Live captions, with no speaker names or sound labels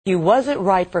Was it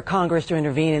right for Congress to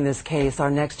intervene in this case?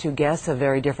 Our next two guests have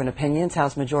very different opinions.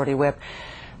 House Majority Whip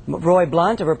Roy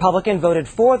Blunt, a Republican, voted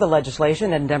for the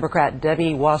legislation, and Democrat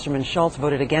Debbie Wasserman Schultz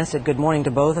voted against it. Good morning to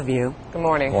both of you. Good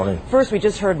morning. Morning. First, we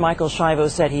just heard Michael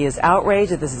Schiavo said he is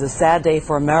outraged that this is a sad day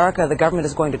for America. The government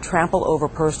is going to trample over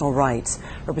personal rights.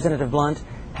 Representative Blunt,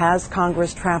 has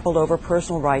Congress trampled over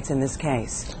personal rights in this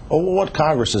case? Well, what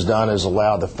Congress has done is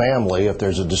allow the family, if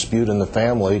there's a dispute in the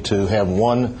family, to have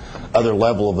one other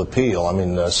level of appeal. I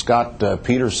mean, Scott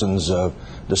Peterson's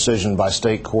decision by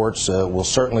state courts will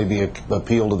certainly be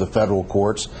appealed to the federal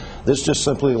courts. This just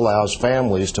simply allows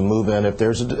families to move in if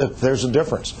there's a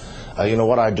difference. You know,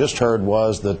 what I just heard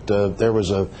was that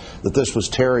that this was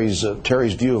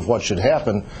Terri's view of what should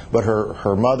happen, but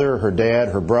her mother, her dad,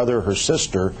 her brother, her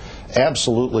sister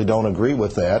absolutely don't agree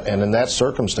with that, and in that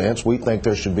circumstance we think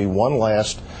there should be one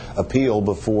last appeal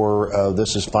before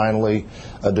this is finally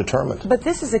determined. But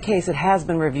this is a case that has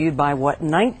been reviewed by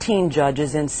 19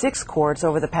 judges in 6 courts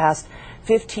over the past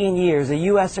 15 years. The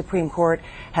U.S. Supreme Court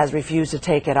has refused to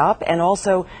take it up, and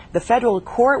also the federal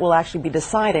court will actually be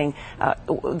deciding,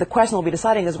 the question will be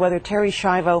deciding is whether Terri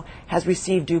Schiavo has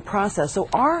received due process. So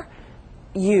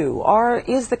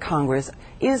is the Congress,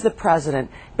 is the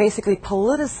President basically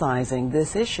politicizing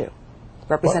this issue?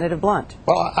 Representative Blunt.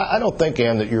 Well, I don't think,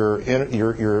 Ann, that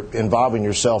you're involving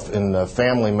yourself in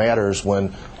family matters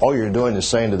when all you're doing is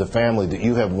saying to the family that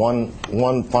you have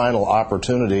one final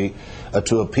opportunity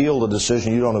to appeal the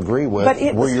decision you don't agree with,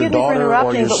 where your daughter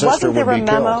or your sister would be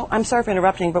killed. I'm sorry for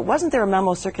interrupting, but wasn't there a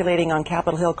memo circulating on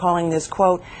Capitol Hill calling this,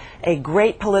 quote, a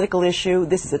great political issue?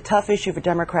 This is a tough issue for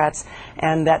Democrats,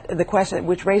 and that the question,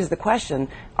 which raises the question,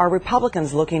 are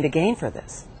Republicans looking to gain for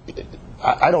this?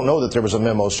 I don't know that there was a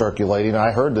memo circulating.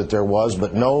 I heard that there was,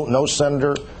 but no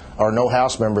senator or no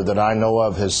House member that I know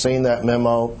of has seen that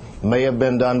memo. May have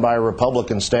been done by a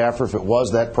Republican staffer. If it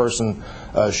was, that person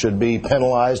should be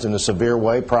penalized in a severe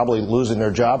way, probably losing their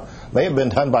job. May have been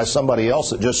done by somebody else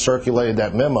that just circulated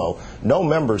that memo. No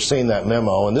member's seen that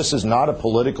memo, and this is not a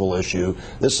political issue.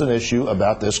 This is an issue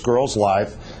about this girl's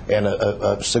life and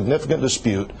a significant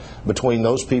dispute between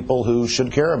those people who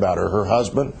should care about her. Her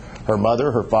husband, her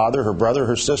mother, her father, her brother,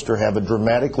 her sister have a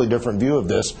dramatically different view of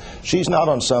this. She's not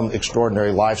on some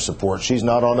extraordinary life support. She's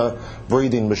not on a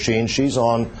breathing machine. She's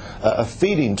on a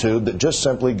feeding tube that just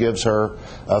simply gives her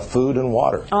food and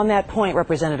water. On that point,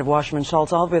 Representative Wasserman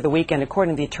Schultz, all over the weekend,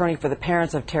 according to the attorney for the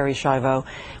parents of Terri Schiavo,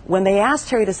 when they asked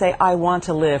Terri to say, "I want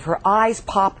to live," her eyes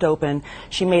popped open,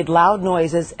 she made loud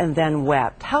noises, and then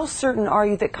wept. How certain are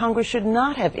you that Congress should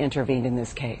not have intervened in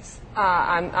this case?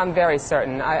 I'm very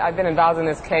certain. I've been involved in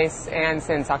this case, and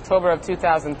since October of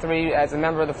 2003 as a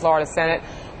member of the Florida Senate,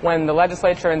 when the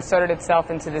legislature inserted itself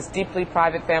into this deeply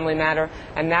private family matter,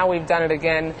 and now we've done it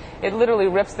again. It literally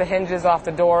rips the hinges off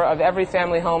the door of every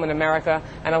family home in America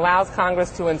and allows Congress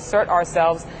to insert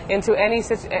ourselves into any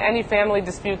family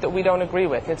dispute that we don't agree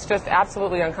with. It's just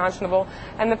absolutely unconscionable.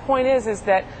 And the point is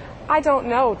that I don't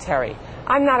know Terri.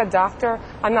 I'm not a doctor.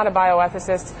 I'm not a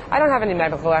bioethicist. I don't have any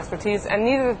medical expertise, and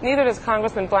neither does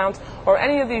Congressman Blount or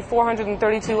any of the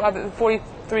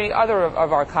 43 other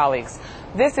of our colleagues.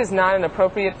 This is not an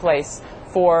appropriate place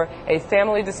for a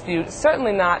family dispute,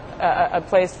 certainly not a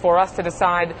place for us to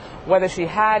decide whether she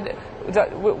had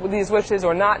these wishes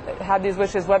or not had these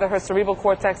wishes, whether her cerebral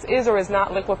cortex is or is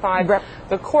not liquefied.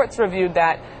 The courts reviewed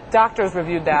that. Doctors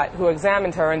reviewed that, who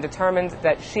examined her and determined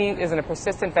that she is in a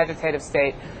persistent vegetative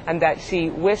state and that she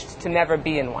wished to never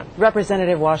be in one.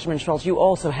 Representative Wasserman Schultz, you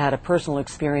also had a personal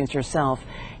experience yourself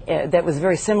that was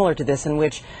very similar to this, in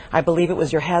which I believe it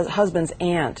was your husband's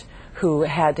aunt who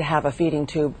had to have a feeding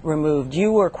tube removed.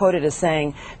 You were quoted as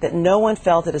saying that no one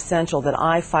felt it essential that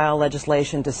I file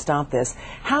legislation to stop this.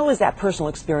 How is that personal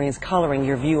experience coloring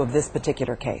your view of this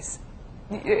particular case?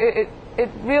 It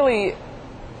really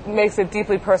makes it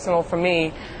deeply personal for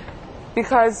me,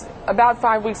 because about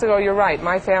 5 weeks ago, you're right,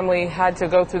 my family had to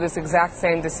go through this exact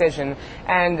same decision,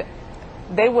 and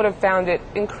they would have found it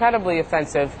incredibly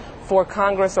offensive for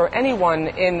Congress or anyone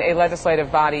in a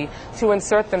legislative body to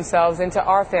insert themselves into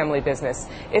our family business.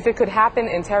 If it could happen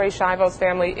in Terri Schiavo's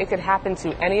family, it could happen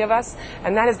to any of us,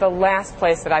 and that is the last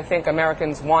place that I think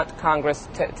Americans want Congress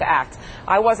to act.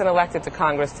 I wasn't elected to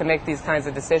Congress to make these kinds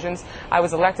of decisions. I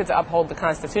was elected to uphold the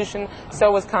Constitution.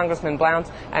 So was Congressman Blount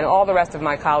and all the rest of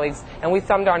my colleagues, and we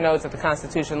thumbed our nose at the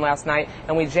Constitution last night,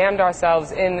 and we jammed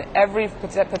ourselves in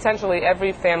potentially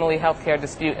every family health care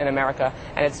dispute in America,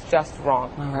 and it's just wrong.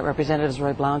 All right, Representatives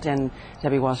Roy Blunt and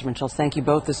Debbie Wasserman Schultz, thank you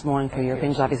both this morning for your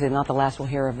opinions. Obviously not the last we'll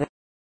hear of this.